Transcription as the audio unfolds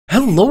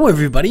Hello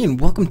everybody and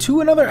welcome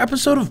to another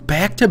episode of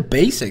Back to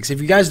Basics. If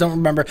you guys don't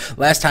remember,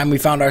 last time we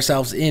found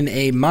ourselves in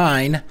a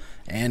mine,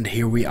 and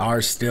here we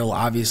are still,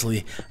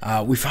 obviously.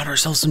 We found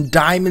ourselves some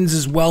diamonds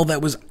as well.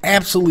 That was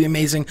absolutely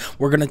amazing.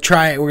 We're going to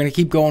try it. We're going to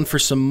keep going for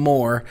some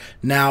more.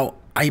 Now,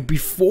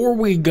 before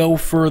we go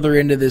further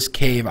into this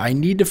cave, I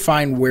need to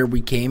find where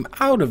we came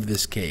out of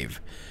this cave.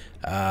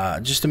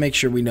 Just to make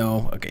sure we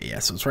know. Okay, yeah,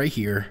 so it's right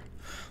here.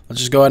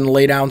 Let's just go ahead and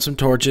lay down some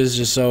torches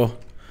just so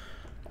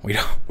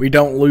we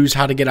don't lose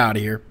how to get out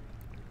of here.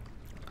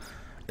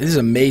 This is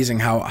amazing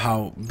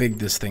how big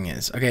this thing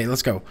is. Okay,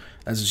 let's go.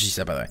 That's what she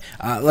said, by the way.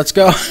 Let's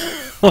go.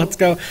 Let's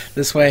go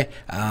this way.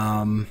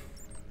 Yeah,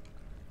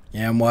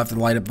 and we'll have to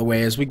light up the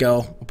way as we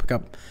go. We'll pick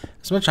up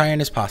as much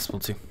iron as possible,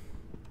 too.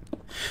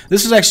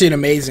 This is actually an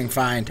amazing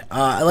find.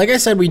 Like I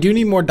said, we do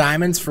need more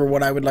diamonds for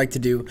what I would like to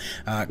do.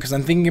 Because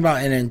I'm thinking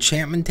about an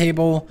enchantment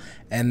table.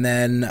 And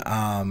then,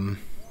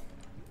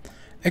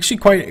 actually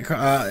quite...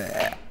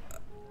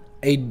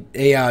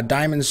 A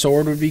diamond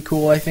sword would be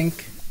cool, I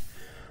think.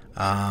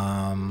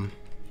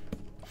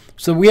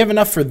 So we have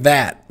enough for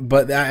that,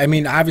 but I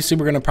mean, obviously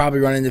we're gonna probably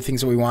run into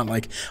things that we want,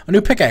 like a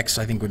new pickaxe.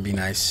 I think would be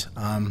nice.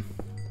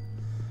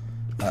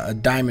 A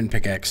diamond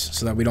pickaxe,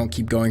 so that we don't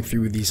keep going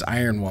through these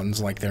iron ones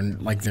like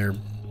they're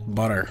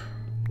butter.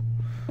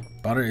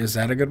 Butter, is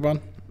that a good one?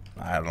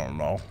 I don't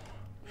know.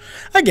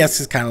 I guess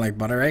it's kind of like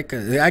butter, right?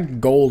 'Cause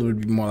gold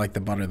would be more like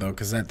the butter though,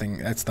 because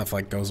that stuff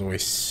like goes away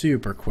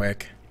super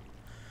quick.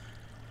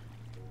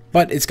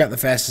 But it's got the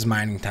fastest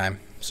mining time,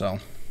 so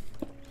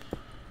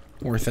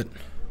worth it.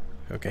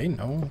 Okay,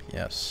 no,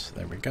 yes,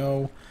 there we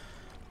go.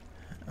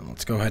 And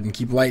let's go ahead and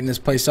keep lighting this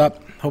place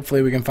up.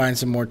 Hopefully we can find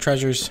some more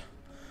treasures.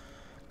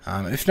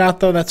 If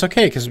not, though, that's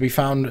okay, because we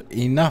found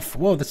enough.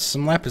 Whoa, that's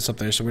some lapis up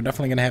there, so we're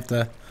definitely going to have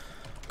to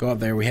go up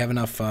there. We have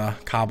enough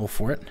cobble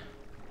for it.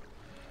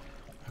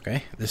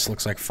 Okay, this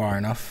looks like far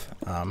enough.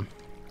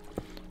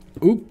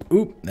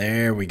 Oop,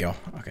 there we go.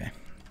 Okay.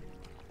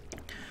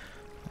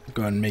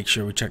 Go ahead and make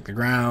sure we check the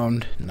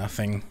ground.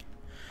 Nothing.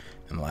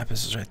 And the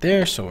lapis is right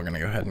there, so we're going to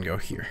go ahead and go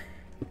here.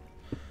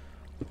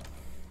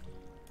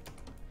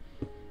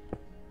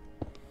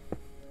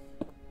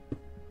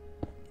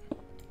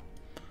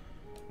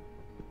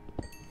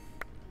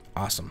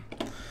 Awesome.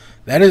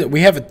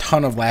 We have a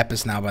ton of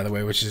lapis now, by the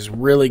way, which is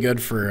really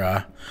good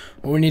for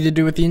what we need to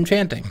do with the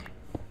enchanting.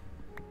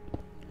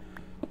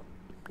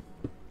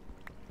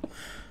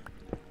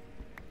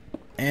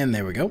 And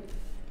there we go.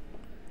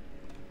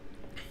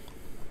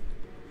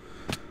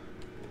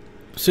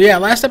 So yeah,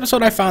 last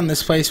episode I found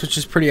this place, which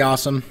is pretty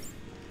awesome.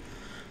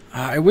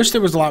 I wish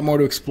there was a lot more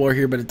to explore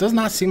here, but it does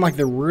not seem like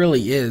there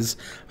really is.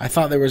 I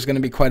thought there was going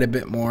to be quite a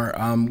bit more.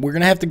 We're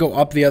going to have to go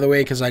up the other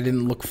way because I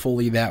didn't look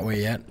fully that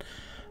way yet.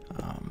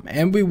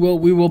 And we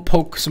will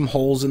poke some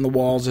holes in the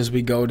walls as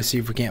we go to see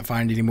if we can't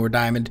find any more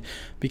diamond,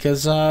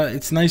 because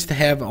it's nice to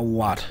have a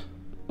lot.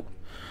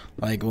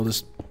 Like, we'll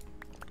just...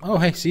 Oh,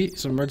 hey, see?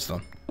 Some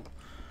redstone.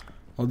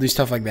 We'll do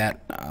stuff like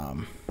that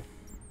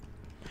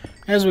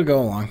as we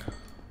go along.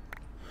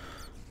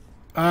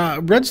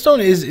 Redstone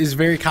is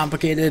very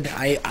complicated.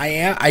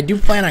 I do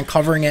plan on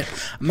covering it.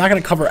 I'm not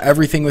gonna cover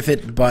everything with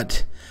it,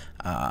 but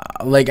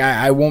like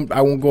I won't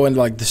go into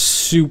like the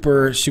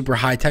super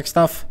high tech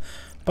stuff.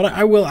 But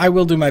I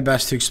will do my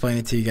best to explain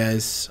it to you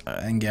guys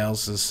and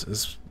gals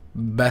as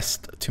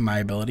best to my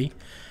ability.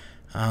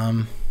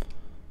 Let's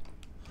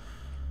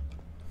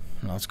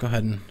go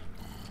ahead and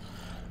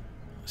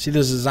see.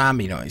 There's a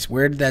zombie noise.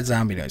 Where did that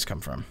zombie noise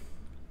come from?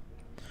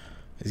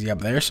 Is he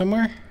up there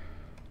somewhere?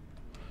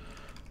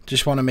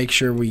 Just want to make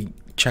sure we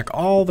check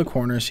all the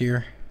corners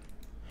here.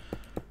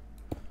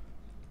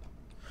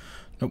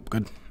 Nope,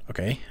 good.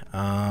 Okay.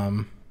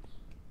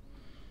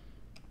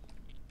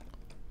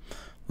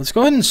 Let's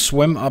go ahead and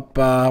swim up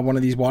one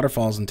of these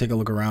waterfalls and take a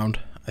look around.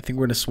 I think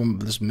we're going to swim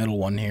this middle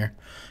one here,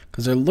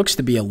 because there looks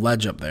to be a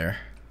ledge up there.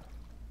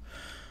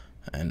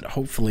 And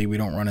hopefully we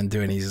don't run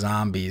into any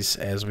zombies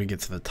as we get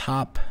to the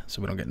top,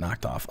 so we don't get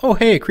knocked off. Oh,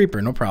 hey, a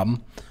creeper, no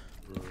problem.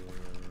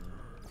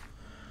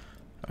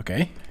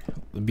 Okay.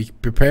 Be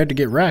prepared to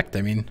get wrecked.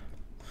 I mean,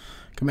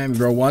 come at me,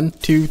 bro. 1,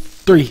 2,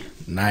 3.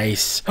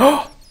 Nice.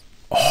 Oh,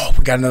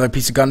 we got another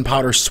piece of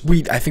gunpowder.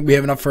 Sweet. I think we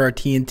have enough for our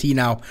TNT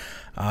now.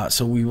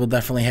 So we will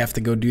definitely have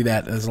to go do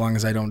that as long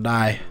as I don't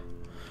die.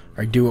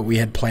 Or do what we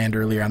had planned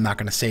earlier. I'm not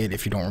going to say it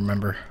if you don't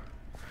remember.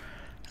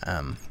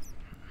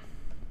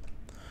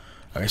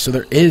 Okay, so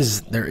there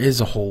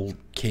is a whole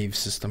cave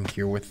system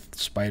here with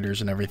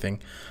spiders and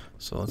everything.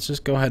 So let's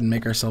just go ahead and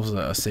make ourselves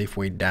a safe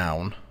way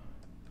down.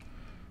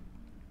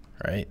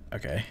 Right,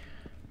 okay.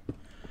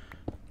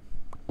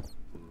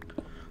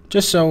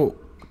 Just so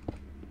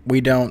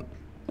we don't...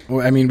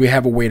 Well, I mean, we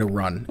have a way to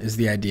run, is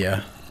the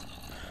idea.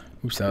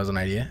 Oops, that was an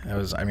idea.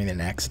 I mean,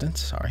 an accident,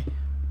 sorry.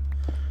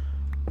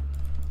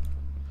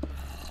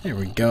 There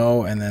we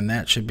go, and then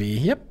that should be...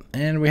 Yep,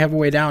 and we have a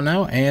way down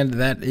now, and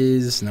that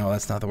is... No,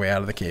 that's not the way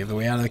out of the cave. The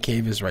way out of the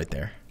cave is right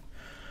there.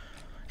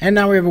 And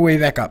now we have a way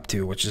back up,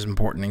 too, which is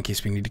important in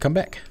case we need to come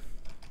back.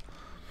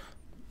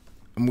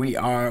 We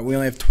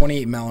only have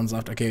 28 melons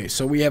left. Okay,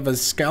 so we have a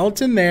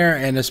skeleton there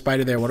and a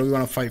spider there. What do we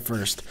want to fight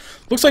first?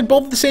 Looks like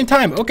both at the same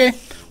time. Okay.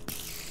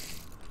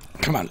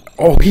 Come on.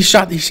 Oh, he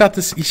shot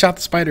the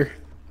spider.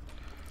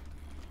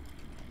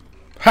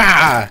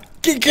 Ha!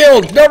 Get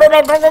killed! No,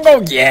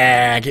 go!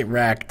 Yeah, get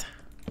wrecked.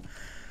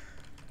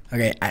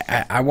 Okay,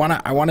 I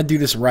wanna do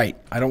this right.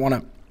 I don't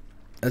wanna.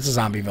 That's a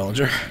zombie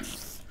villager.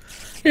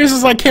 He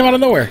just like came out of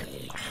nowhere.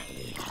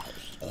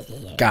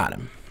 Got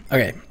him.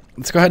 Okay,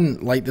 let's go ahead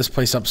and light this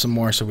place up some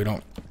more so we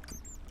don't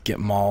get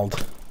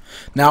mauled.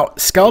 Now,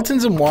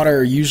 skeletons in water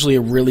are usually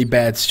a really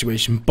bad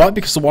situation, but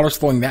because the water's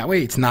flowing that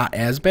way, it's not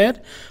as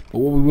bad. But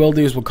what we will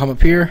do is we'll come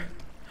up here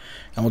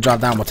and we'll drop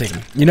down. We'll take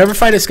them. You never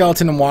fight a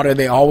skeleton in water;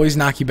 they always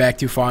knock you back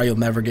too far. You'll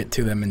never get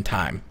to them in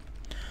time.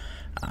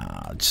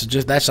 So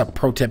that's a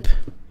pro tip.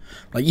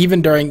 Like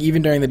even during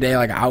the day,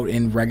 like out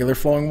in regular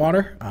flowing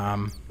water,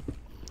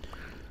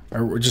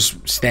 or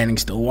just standing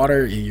still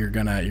water, you're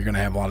gonna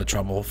have a lot of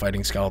trouble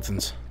fighting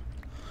skeletons.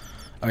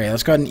 Okay,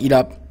 let's go ahead and eat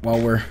up while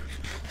we're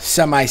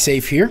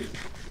semi-safe here,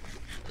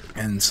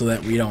 and so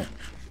that we don't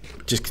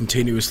just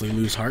continuously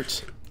lose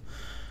hearts.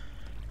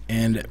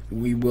 And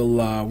we will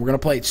we're gonna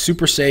play it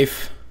super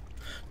safe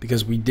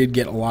because we did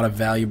get a lot of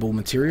valuable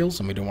materials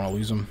and we don't want to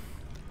lose them.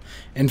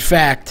 In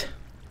fact,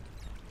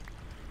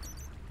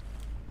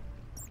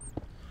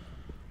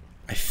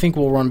 I think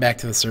we'll run back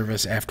to the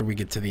surface after we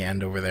get to the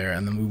end over there,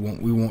 and then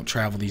we won't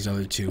travel these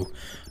other two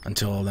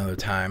until another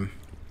time.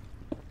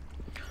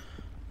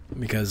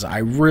 Because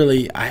I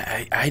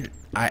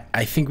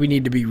think we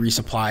need to be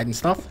resupplied and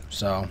stuff.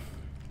 So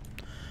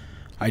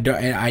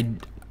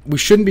we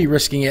shouldn't be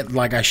risking it.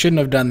 Like I shouldn't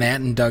have done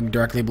that and dug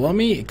directly below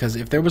me, because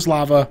if there was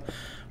lava,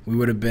 we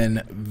would have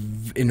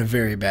been in a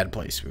very bad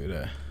place.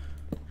 That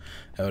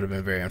would have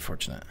been very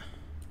unfortunate.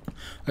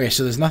 Okay,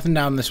 so there's nothing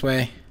down this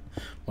way.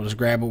 We'll just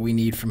grab what we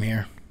need from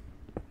here.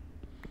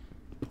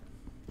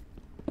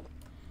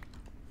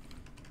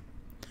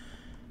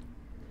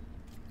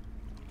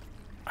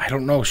 I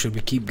don't know. Should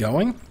we keep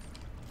going?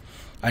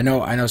 I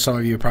know some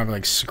of you are probably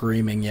like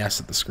screaming yes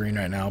at the screen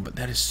right now, but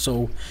that is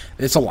so...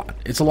 It's a lot.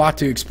 It's a lot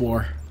to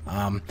explore.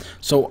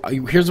 So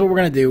here's what we're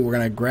going to do. We're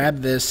going to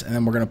grab this, and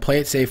then we're going to play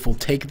it safe. We'll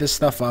take this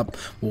stuff up.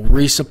 We'll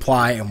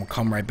resupply, and we'll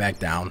come right back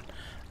down.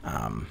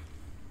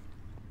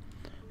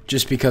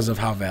 Just because of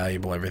how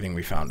valuable everything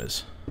we found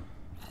is.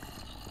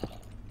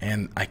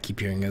 And I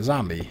keep hearing a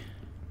zombie.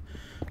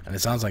 And it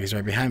sounds like he's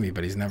right behind me,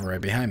 but he's never right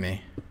behind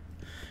me.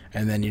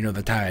 And then, you know,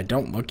 the time I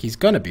don't look, he's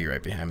going to be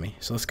right behind me.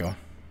 So let's go.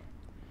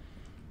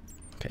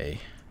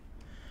 Okay.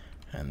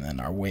 And then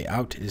our way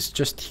out is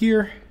just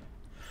here.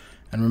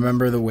 And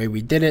remember the way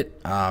we did it.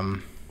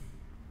 We're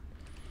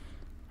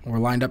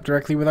lined up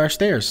directly with our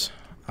stairs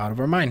out of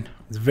our mine.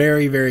 It's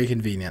very, very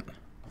convenient.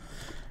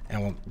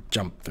 And we'll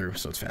jump through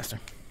so it's faster.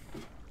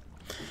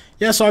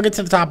 Yeah, so I'll get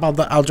to the top.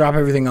 I'll drop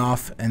everything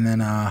off. And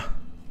then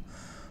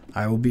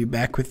I will be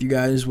back with you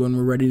guys when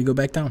we're ready to go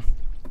back down.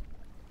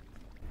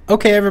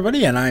 Okay,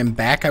 everybody, and I'm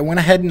back. I went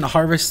ahead and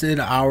harvested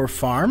our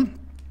farm,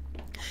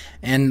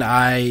 and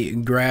I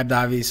grabbed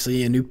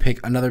obviously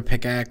another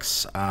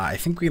pickaxe. I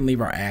think we can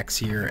leave our axe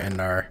here, and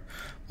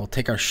we'll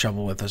take our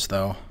shovel with us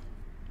though,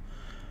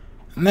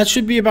 and that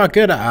should be about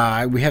good.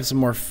 We have some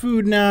more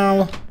food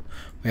now.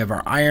 We have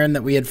our iron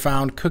that we had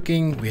found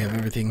cooking. We have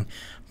everything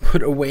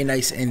put away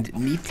nice and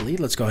neatly.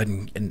 Let's go ahead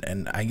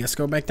and I guess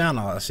go back down.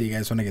 I'll see you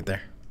guys when I get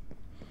there.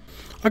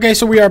 Okay,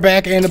 so we are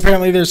back, and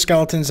apparently there's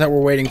skeletons that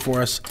were waiting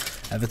for us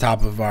at the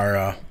top of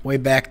our way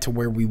back to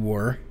where we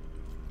were,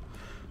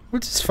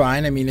 which is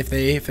fine. I mean, if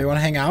they want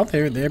to hang out,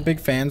 they're big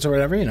fans or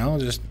whatever, you know.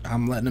 Just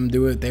I'm letting them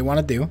do what they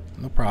want to do,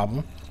 no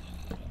problem.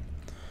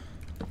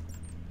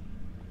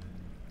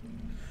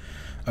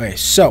 Okay,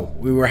 so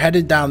we were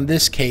headed down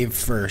this cave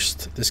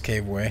first, this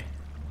cave way.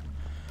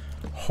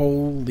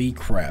 Holy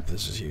crap,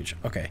 this is huge.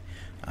 Okay,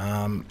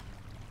 come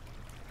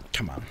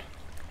on.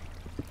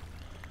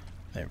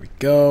 There we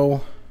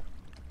go.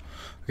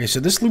 Okay, so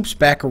this loops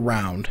back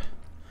around.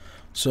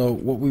 So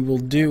what we will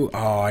do...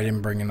 Oh, I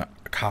didn't bring in a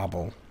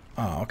cobble.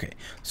 Oh, okay.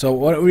 So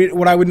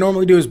what I would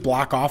normally do is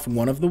block off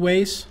one of the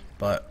ways,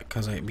 but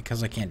because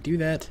I can't do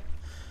that,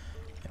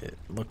 it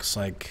looks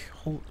like...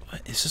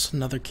 Is this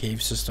another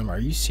cave system? Are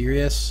you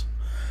serious?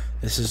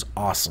 This is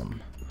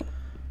awesome.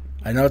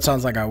 I know it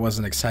sounds like I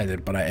wasn't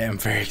excited, but I am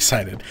very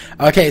excited.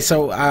 Okay,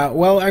 so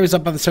while I was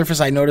up on the surface,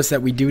 I noticed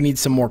that we do need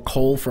some more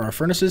coal for our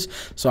furnaces.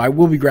 So I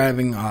will be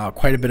grabbing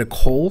quite a bit of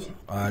coal,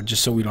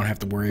 just so we don't have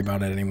to worry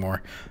about it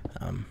anymore.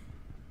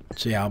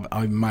 So yeah,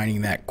 I'll be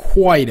mining that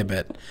quite a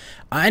bit.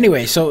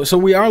 Anyway, so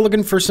we are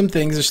looking for some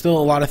things. There's still a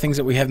lot of things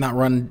that we have not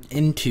run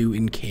into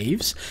in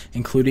caves,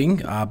 including,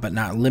 but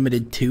not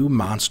limited to,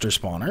 monster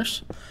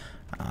spawners.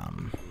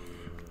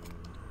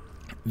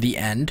 The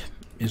end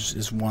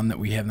is one that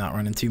we have not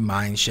run into.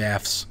 Mine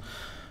shafts,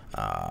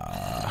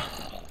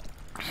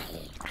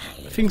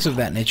 things of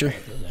that nature.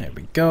 There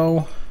we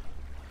go.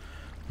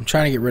 I'm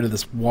trying to get rid of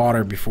this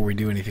water before we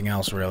do anything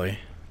else, really,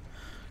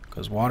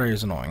 because water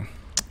is annoying.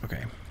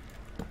 Okay,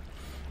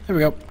 there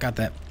we go. Got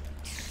that.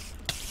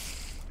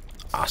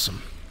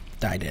 Awesome.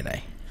 Did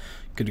I?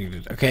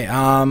 Good. Okay,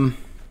 Come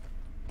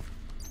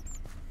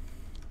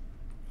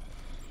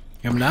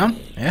down?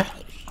 Yeah.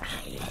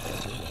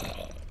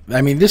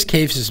 I mean, this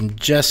cave system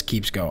just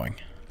keeps going.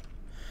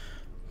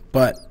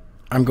 But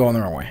I'm going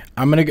the wrong way.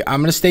 I'm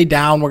gonna stay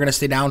down. We're gonna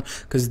stay down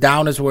because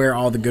down is where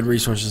all the good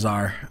resources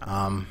are.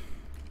 I'll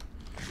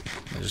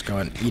just go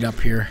ahead and eat up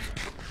here.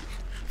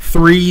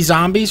 3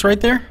 zombies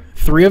right there.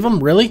 3 of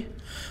them, really?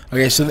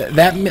 Okay, so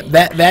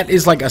that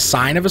is like a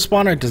sign of a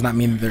spawner. It does not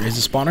mean that there is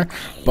a spawner.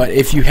 But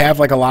if you have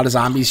like a lot of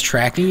zombies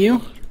tracking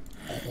you,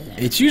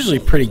 it's usually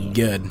pretty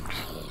good.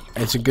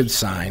 It's a good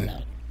sign.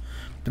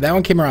 But that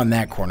one came around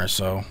that corner,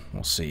 so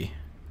we'll see.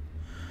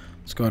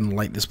 Let's go ahead and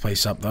light this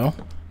place up, though.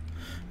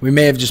 We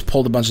may have just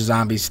pulled a bunch of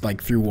zombies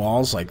like through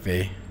walls, like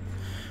they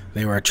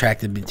were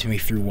attracted to me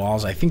through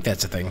walls. I think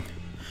that's a thing.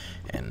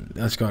 And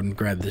let's go ahead and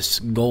grab this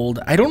gold.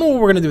 I don't know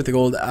what we're gonna do with the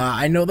gold.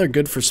 I know they're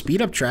good for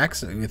speed up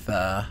tracks with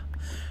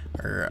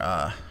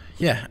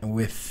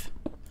with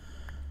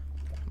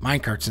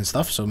minecarts and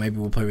stuff. So maybe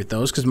we'll play with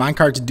those because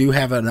minecarts do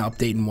have an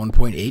update in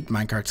 1.8.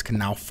 Minecarts can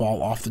now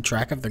fall off the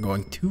track if they're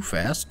going too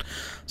fast.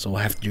 So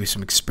we'll have to do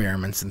some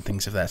experiments and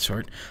things of that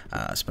sort,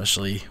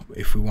 especially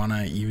if we want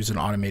to use an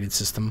automated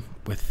system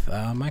with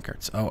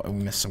minecarts. Oh, and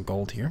we missed some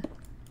gold here.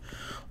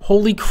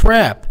 Holy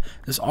crap!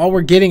 This all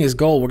we're getting is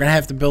gold. We're gonna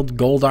have to build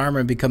gold armor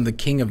and become the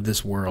king of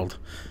this world.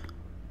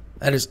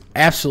 That is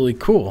absolutely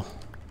cool.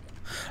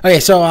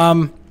 Okay,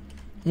 so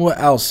what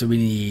else do we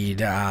need?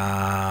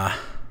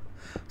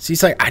 See,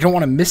 it's like I don't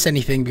want to miss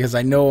anything because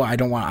I know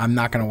I'm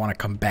not gonna want to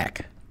come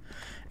back.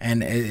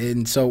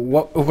 And so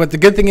what the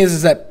good thing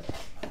is that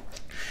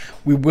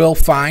we will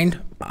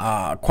find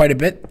quite a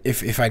bit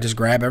if I just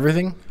grab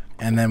everything.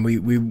 And then we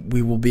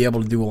will be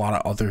able to do a lot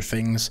of other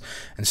things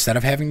instead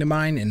of having to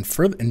mine in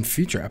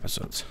future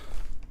episodes.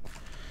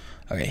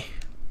 Okay.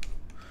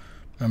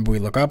 Remember, we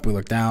look up, we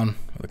look down,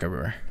 we look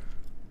everywhere.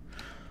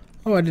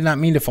 Oh, I did not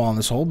mean to fall in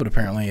this hole, but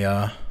apparently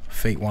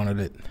fate wanted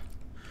it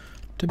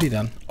to be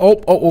done.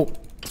 Oh.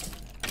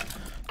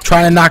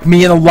 Trying to knock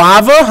me in the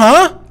lava,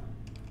 huh?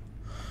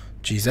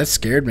 Jeez, that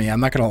scared me. I'm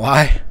not going to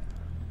lie.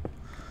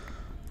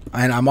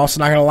 And I'm also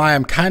not going to lie,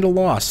 I'm kind of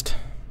lost.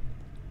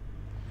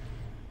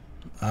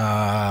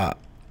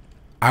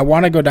 I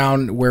want to go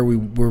down where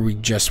we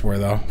just were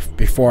though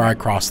before I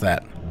cross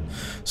that.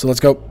 So let's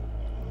go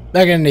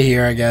back into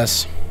here, I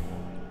guess,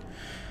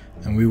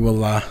 and we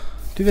will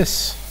do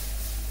this.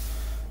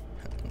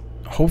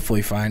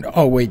 Hopefully find.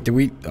 Oh wait, did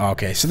we? Oh,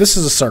 okay, so this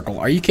is a circle.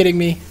 Are you kidding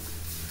me?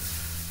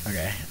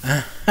 Okay.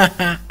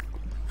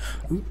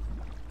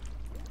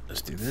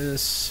 Let's do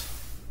this.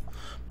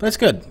 But it's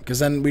good because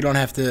then we don't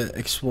have to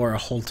explore a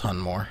whole ton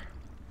more.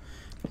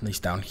 At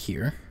least down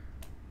here.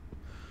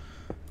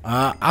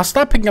 I'll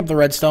stop picking up the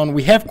redstone.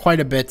 We have quite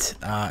a bit,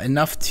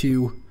 enough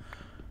to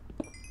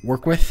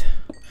work with.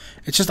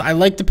 It's just I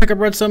like to pick up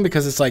redstone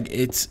because it's like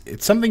it's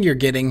something you're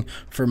getting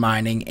for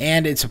mining,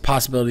 and it's a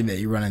possibility that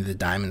you run into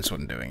diamonds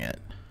when doing it.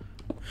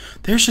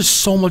 There's just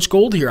so much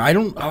gold here. I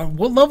don't.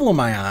 What level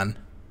am I on?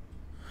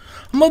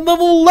 I'm on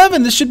level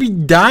 11. This should be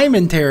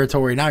diamond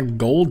territory, not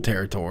gold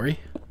territory.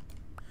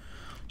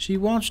 She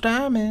wants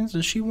diamonds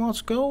and she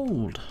wants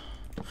gold.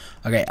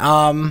 Okay.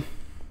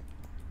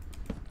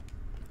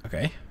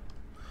 Okay.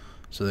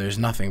 So there's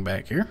nothing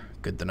back here.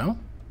 Good to know.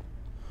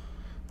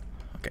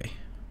 Okay.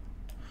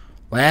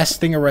 Last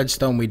thing of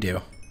redstone we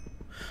do.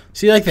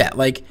 See, like that.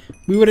 Like,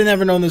 we would have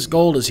never known this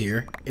gold is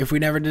here if we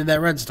never did that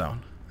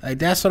redstone. Like,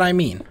 that's what I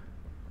mean.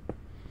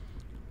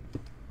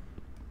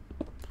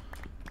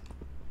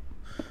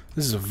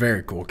 This is a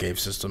very cool cave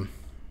system.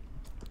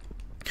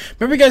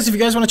 Remember, guys, if you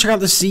guys want to check out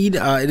the seed,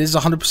 it is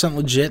 100%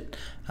 legit.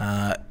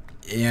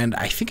 And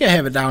I think I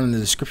have it down in the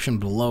description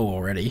below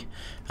already.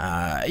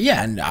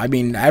 Yeah, and I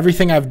mean,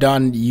 everything I've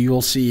done,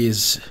 you'll see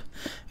is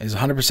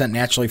 100%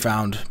 naturally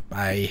found.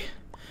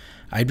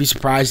 I'd be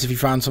surprised if you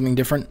found something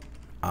different.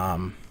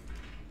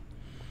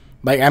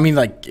 Like, I mean,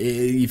 like,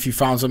 if you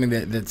found something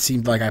that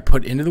seemed like I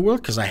put into the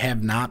world, because I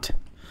have not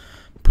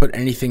put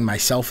anything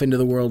myself into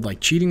the world, like,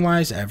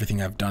 cheating-wise.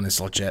 Everything I've done is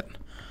legit.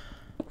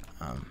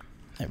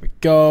 There we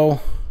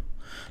go.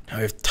 Now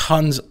we have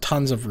tons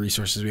of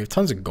resources. We have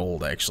tons of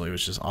gold, actually,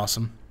 which is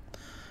awesome.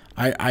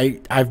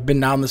 I've been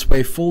down this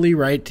way fully,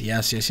 right?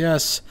 Yes. So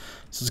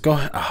let's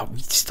go. We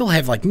still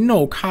have, like,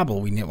 no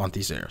cobble. We want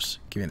these arrows.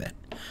 Give me that.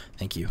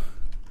 Thank you.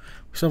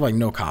 We still have, like,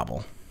 no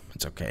cobble.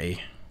 It's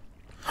okay.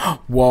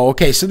 Whoa,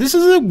 okay, so this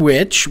is a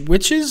witch.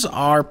 Witches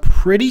are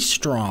pretty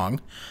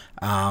strong.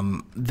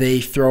 They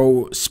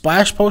throw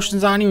splash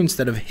potions on you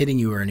instead of hitting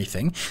you or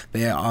anything.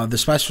 The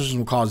splash potions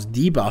will cause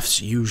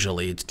debuffs.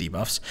 Usually it's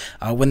debuffs.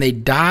 When they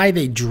die,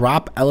 they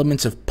drop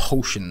elements of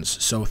potions,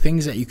 so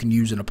things that you can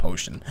use in a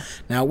potion.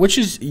 Now,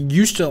 witches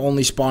used to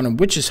only spawn in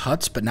witches'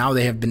 huts, but now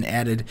they have been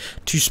added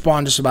to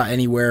spawn just about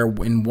anywhere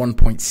in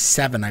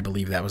 1.7, I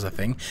believe that was a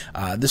thing.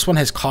 This one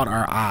has caught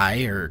our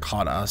eye, or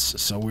caught us,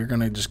 so we're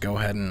going to just go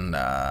ahead and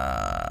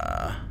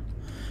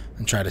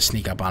try to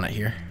sneak up on it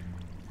here.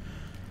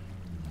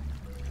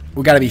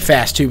 We got to be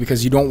fast, too,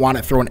 because you don't want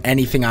it throwing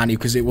anything on you,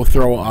 because it will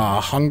throw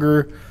a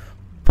hunger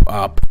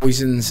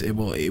poisons, it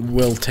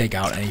will take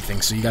out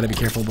anything. So you got to be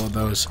careful about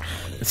those.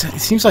 It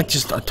seems like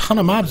just a ton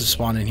of mobs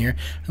spawn in here,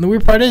 and the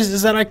weird part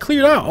is that I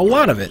cleared out a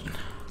lot of it.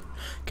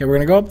 Okay, we're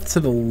gonna go up to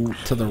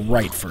the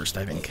right first,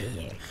 I think.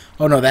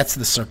 Oh no, that's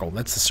the circle.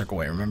 That's the circle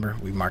way. Remember,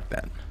 we marked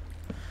that.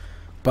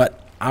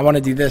 But I want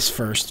to do this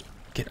first.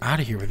 Get out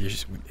of here with your...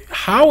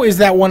 How is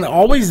that one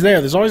always there?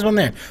 There's always one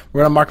there.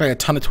 We're going to mark like a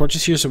ton of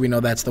torches here so we know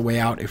that's the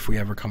way out if we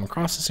ever come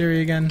across this area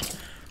again.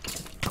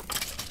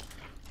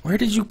 Where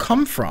did you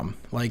come from?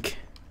 Like,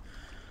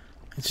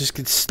 it just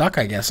gets stuck,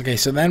 I guess. Okay,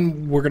 so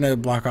then we're going to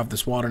block off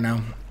this water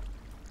now.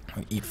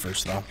 I'll eat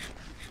first, though.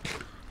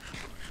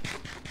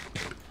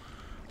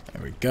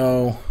 There we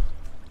go.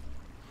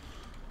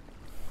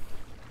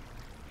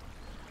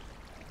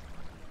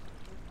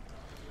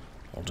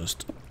 I'll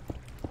just...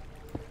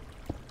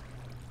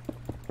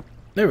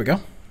 There we go.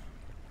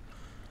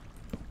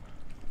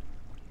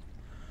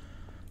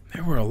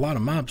 There were a lot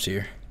of mobs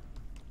here.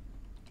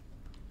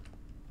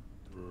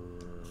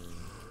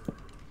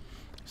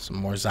 Some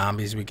more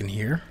zombies we can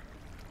hear.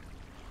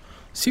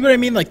 See what I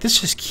mean? Like,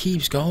 this just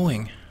keeps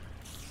going.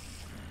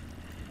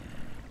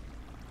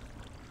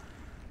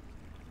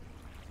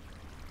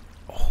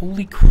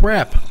 Holy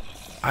crap.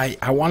 I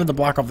wanted to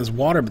block off this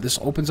water, but this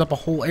opens up a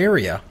whole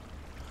area.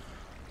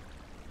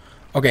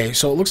 Okay,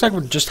 so it looks like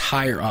we're just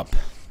higher up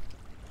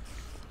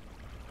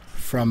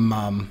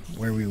from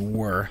where we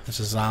were.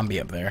 There's a zombie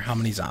up there. How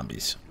many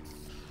zombies?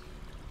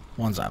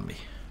 One zombie.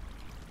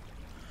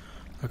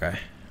 Okay.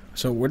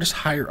 So we're just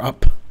higher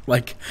up.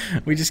 Like,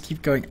 we just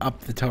keep going up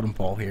the totem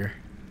pole here.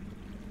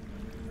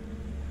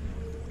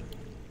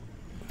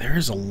 There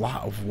is a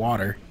lot of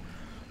water.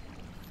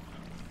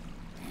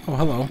 Oh,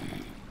 hello.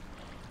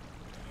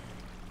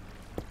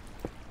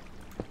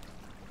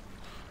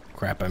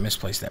 Crap, I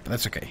misplaced that, but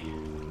that's okay.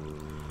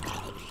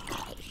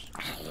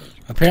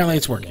 Apparently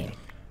it's working.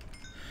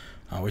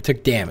 Oh, we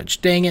took damage.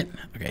 Dang it.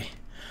 Okay.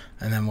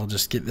 And then we'll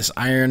just get this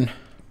iron.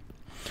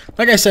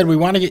 Like I said, we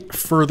want to get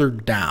further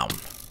down.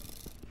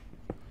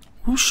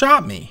 Who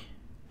shot me?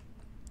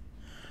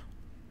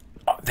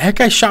 Oh, that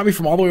guy shot me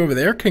from all the way over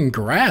there?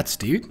 Congrats,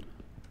 dude.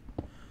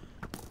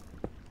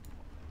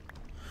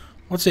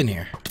 What's in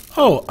here?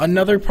 Oh,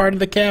 another part of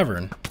the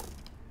cavern.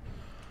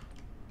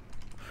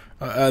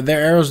 Their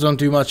arrows don't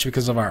do much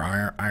because of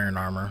our iron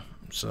armor.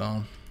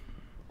 So...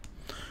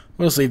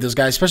 we'll just leave those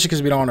guys, especially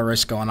because we don't want to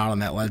risk going out on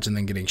that ledge and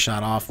then getting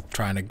shot off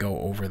trying to go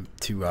over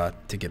to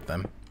get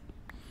them.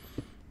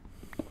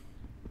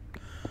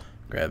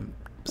 Grab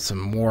some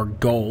more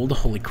gold.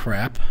 Holy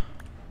crap.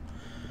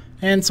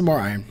 And some more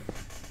iron.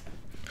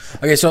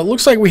 Okay, so it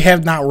looks like we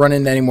have not run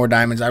into any more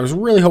diamonds. I was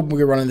really hoping we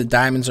could run into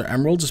diamonds or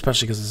emeralds,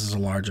 especially because this is a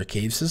larger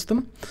cave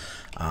system.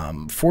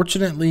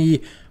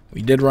 Fortunately,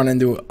 we did run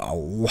into a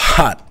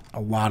lot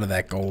of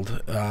that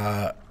gold.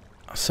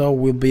 So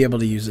we'll be able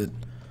to use it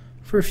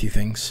for a few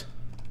things.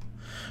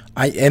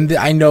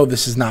 I know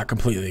this is not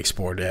completely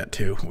explored yet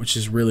too, which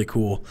is really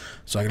cool.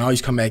 So I can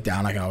always come back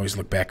down. I can always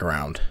look back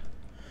around.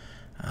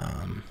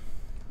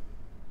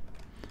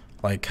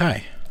 Like,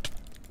 hi.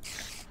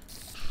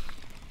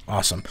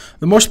 Awesome.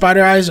 The more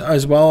spider eyes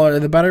as well are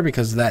the better,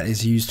 because that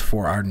is used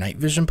for our night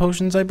vision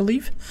potions, I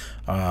believe,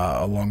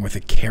 along with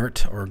a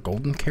carrot or a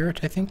golden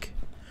carrot, I think.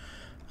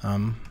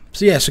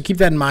 So yeah, so keep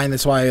that in mind.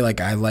 That's why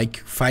I like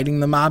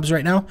fighting the mobs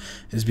right now,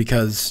 is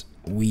because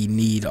we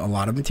need a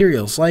lot of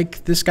materials,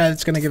 like this guy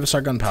that's going to give us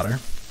our gunpowder.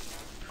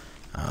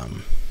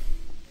 And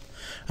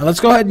let's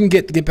go ahead and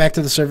get back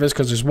to the surface,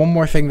 because there's one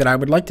more thing that I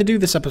would like to do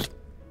this episode.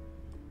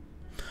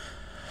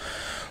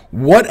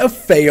 What a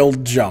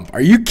failed jump.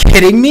 Are you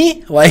kidding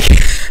me? Like,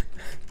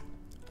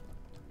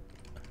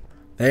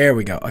 there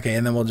we go. Okay,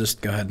 and then we'll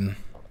just go ahead and...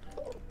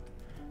 oh,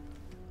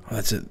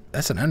 that's it.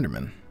 That's an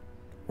Enderman.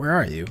 Where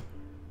are you?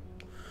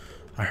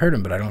 I heard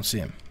him, but I don't see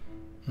him.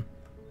 Okay,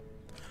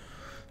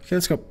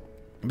 let's go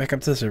back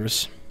up to the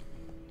surface.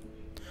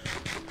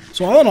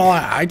 So all in all,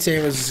 I'd say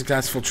it was a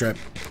successful trip.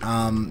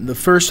 The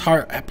first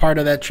part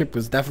of that trip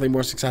was definitely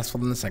more successful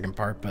than the second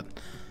part, but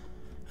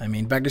I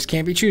mean, beggars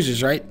can't be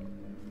choosers, right?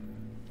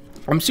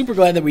 I'm super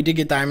glad that we did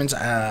get diamonds.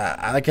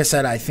 Like I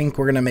said, I think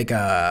we're gonna make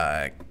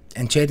a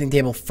enchanting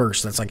table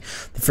first. That's like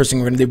the first thing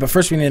we're gonna do. But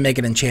first, we need to make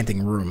an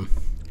enchanting room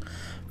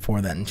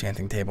for that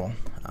enchanting table.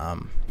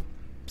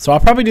 So I'll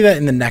probably do that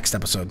in the next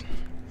episode.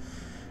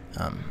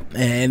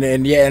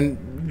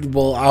 And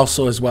we'll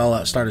also as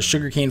well start a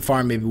sugarcane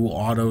farm. Maybe we'll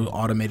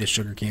automate a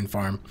sugarcane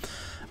farm,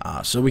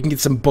 so we can get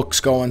some books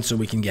going, so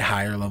we can get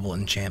higher level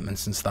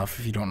enchantments and stuff.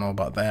 If you don't know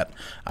about that,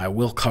 I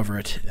will cover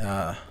it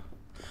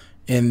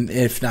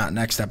if not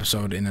next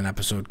episode, in an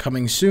episode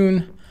coming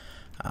soon.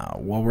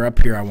 While we're up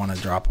here, I want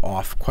to drop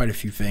off quite a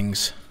few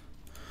things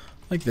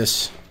like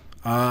this.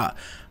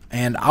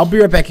 And I'll be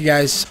right back, you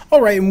guys.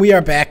 Alright, and we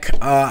are back.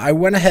 I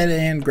went ahead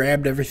and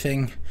grabbed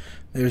everything.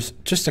 There's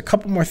just a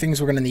couple more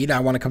things we're going to need. I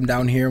want to come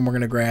down here and we're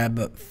going to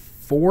grab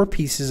 4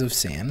 pieces of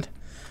sand.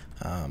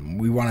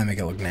 We want to make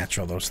it look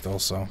natural though still,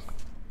 so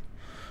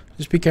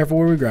just be careful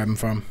where we grab them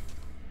from.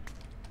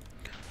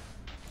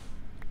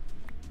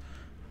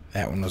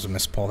 That one was a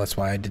mispull, that's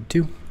why I did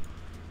 2.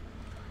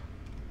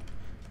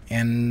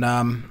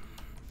 And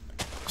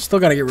still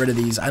got to get rid of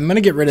these. I'm going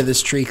to get rid of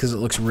this tree because it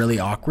looks really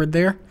awkward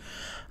there.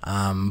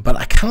 But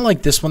I kind of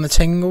like this one that's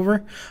hanging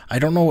over. I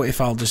don't know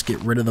if I'll just get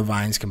rid of the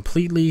vines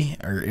completely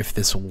or if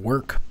this will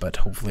work, but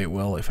hopefully it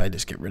will if I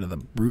just get rid of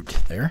the root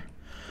there.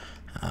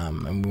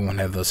 And we won't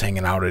have those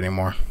hanging out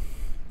anymore.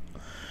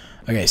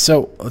 Okay,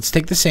 so let's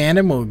take the sand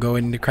and we'll go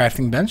into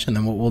crafting bench, and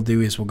then what we'll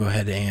do is we'll go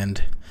ahead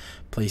and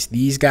place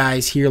these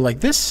guys here like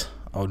this.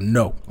 Oh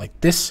no,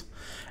 like this.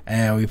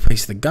 And we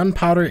place the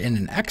gunpowder in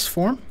an X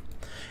form.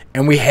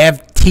 And we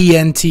have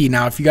TNT.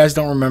 Now, if you guys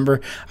don't remember,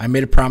 I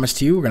made a promise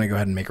to you. We're going to go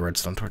ahead and make a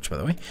redstone torch, by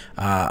the way.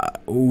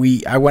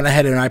 I went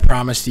ahead and I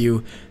promised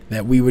you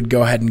that we would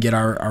go ahead and get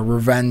our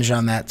revenge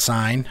on that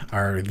sign,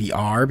 or the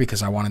R,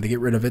 because I wanted to get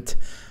rid of it.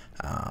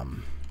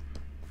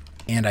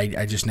 And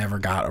I just never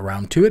got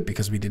around to it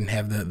because we didn't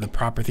have the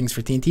proper things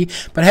for TNT.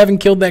 But having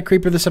killed that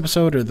creeper this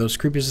episode, or those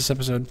creepers this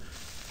episode,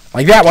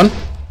 like that one,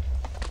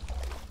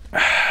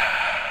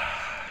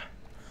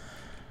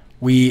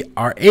 we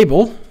are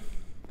able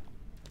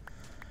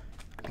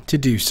to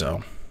do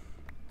so.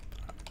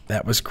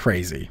 That was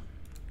crazy.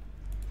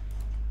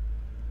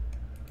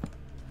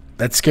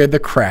 That scared the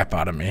crap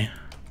out of me.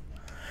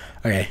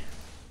 Okay.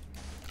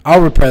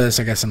 I'll repair this,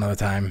 I guess, another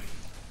time.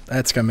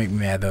 That's going to make me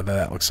mad, though,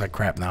 that looks like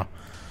crap now.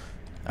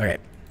 Okay.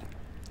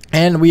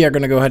 And we are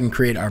going to go ahead and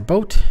create our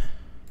boat.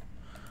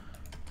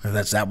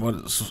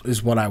 That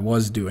is what I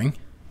was doing.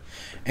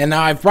 And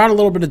now I've brought a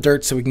little bit of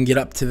dirt so we can get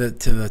up to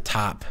the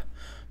top.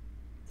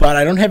 But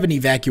I don't have an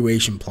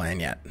evacuation plan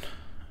yet.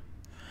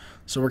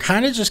 So we're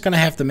kind of just going to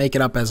have to make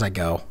it up as I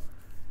go.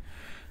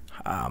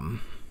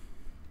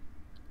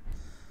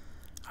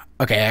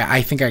 Okay,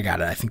 I think I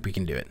got it. I think we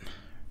can do it.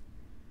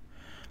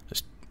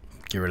 Just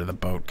get rid of the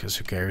boat because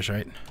who cares,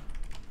 right?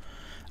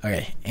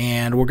 Okay,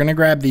 and we're going to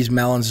grab these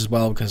melons as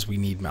well because we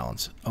need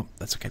melons. Oh,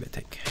 that's okay to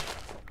take.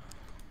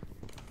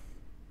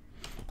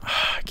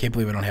 I can't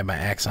believe I don't have my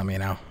axe on me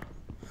now.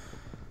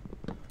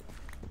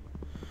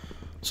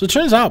 So it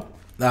turns out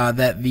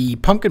that the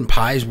pumpkin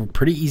pies were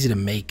pretty easy to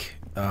make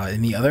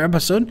in the other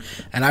episode,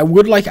 and I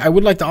would like to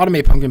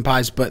automate pumpkin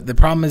pies, but the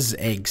problem is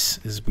eggs.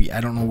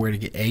 I don't know where to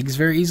get eggs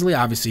very easily.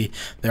 Obviously,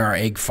 there are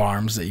egg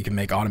farms that you can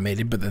make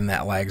automated, but then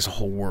that lags a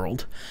whole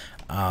world.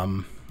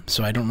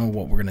 So I don't know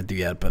what we're gonna do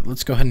yet. But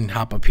let's go ahead and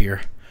hop up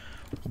here.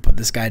 We'll put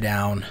this guy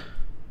down.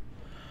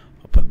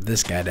 We'll put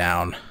this guy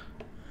down.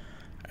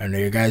 And are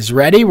you guys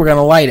ready? We're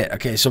gonna light it.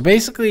 Okay, so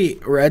basically,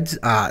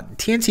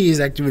 TNT is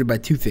activated by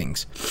two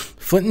things: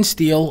 flint and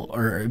steel,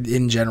 or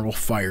in general,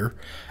 fire,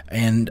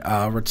 and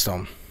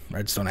redstone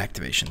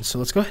activation. So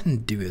let's go ahead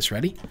and do this.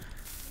 Ready?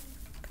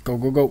 Go,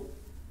 go, go.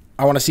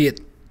 I want to see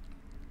it.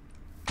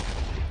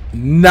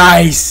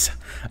 Nice.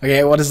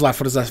 Okay, what is left?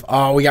 What is left?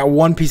 Oh, we got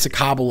one piece of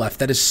cobble left.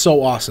 That is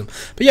so awesome.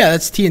 But yeah,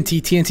 that's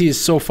TNT. TNT is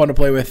so fun to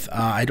play with.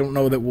 I don't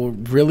know that we'll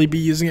really be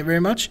using it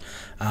very much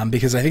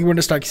because I think we're going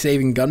to start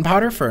saving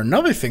gunpowder for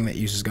another thing that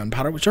uses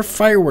gunpowder, which are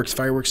fireworks.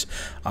 Fireworks,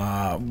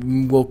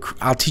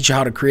 I'll teach you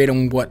how to create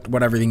them,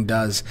 what everything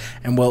does,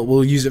 and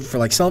we'll use it for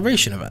like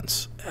celebration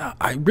events.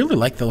 I really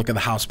like the look of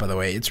the house, by the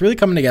way. It's really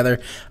coming together.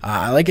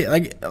 I like it.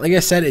 Like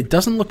I said, it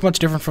doesn't look much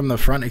different from the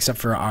front except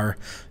for our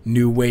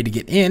new way to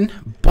get in,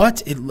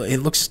 but it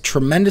looks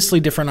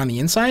tremendously different on the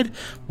inside,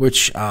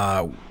 which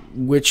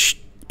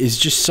is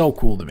just so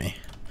cool to me.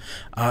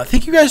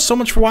 Thank you guys so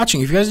much for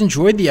watching. If you guys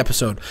enjoyed the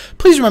episode,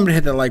 please remember to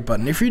hit that like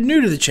button. If you're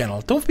new to the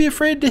channel, don't be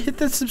afraid to hit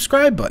that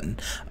subscribe button.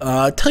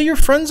 Tell your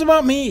friends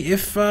about me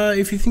if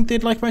you think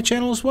they'd like my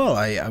channel as well.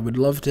 I would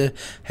love to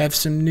have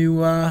some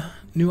new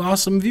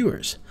awesome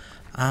viewers.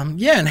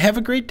 Yeah, and have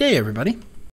a great day, everybody.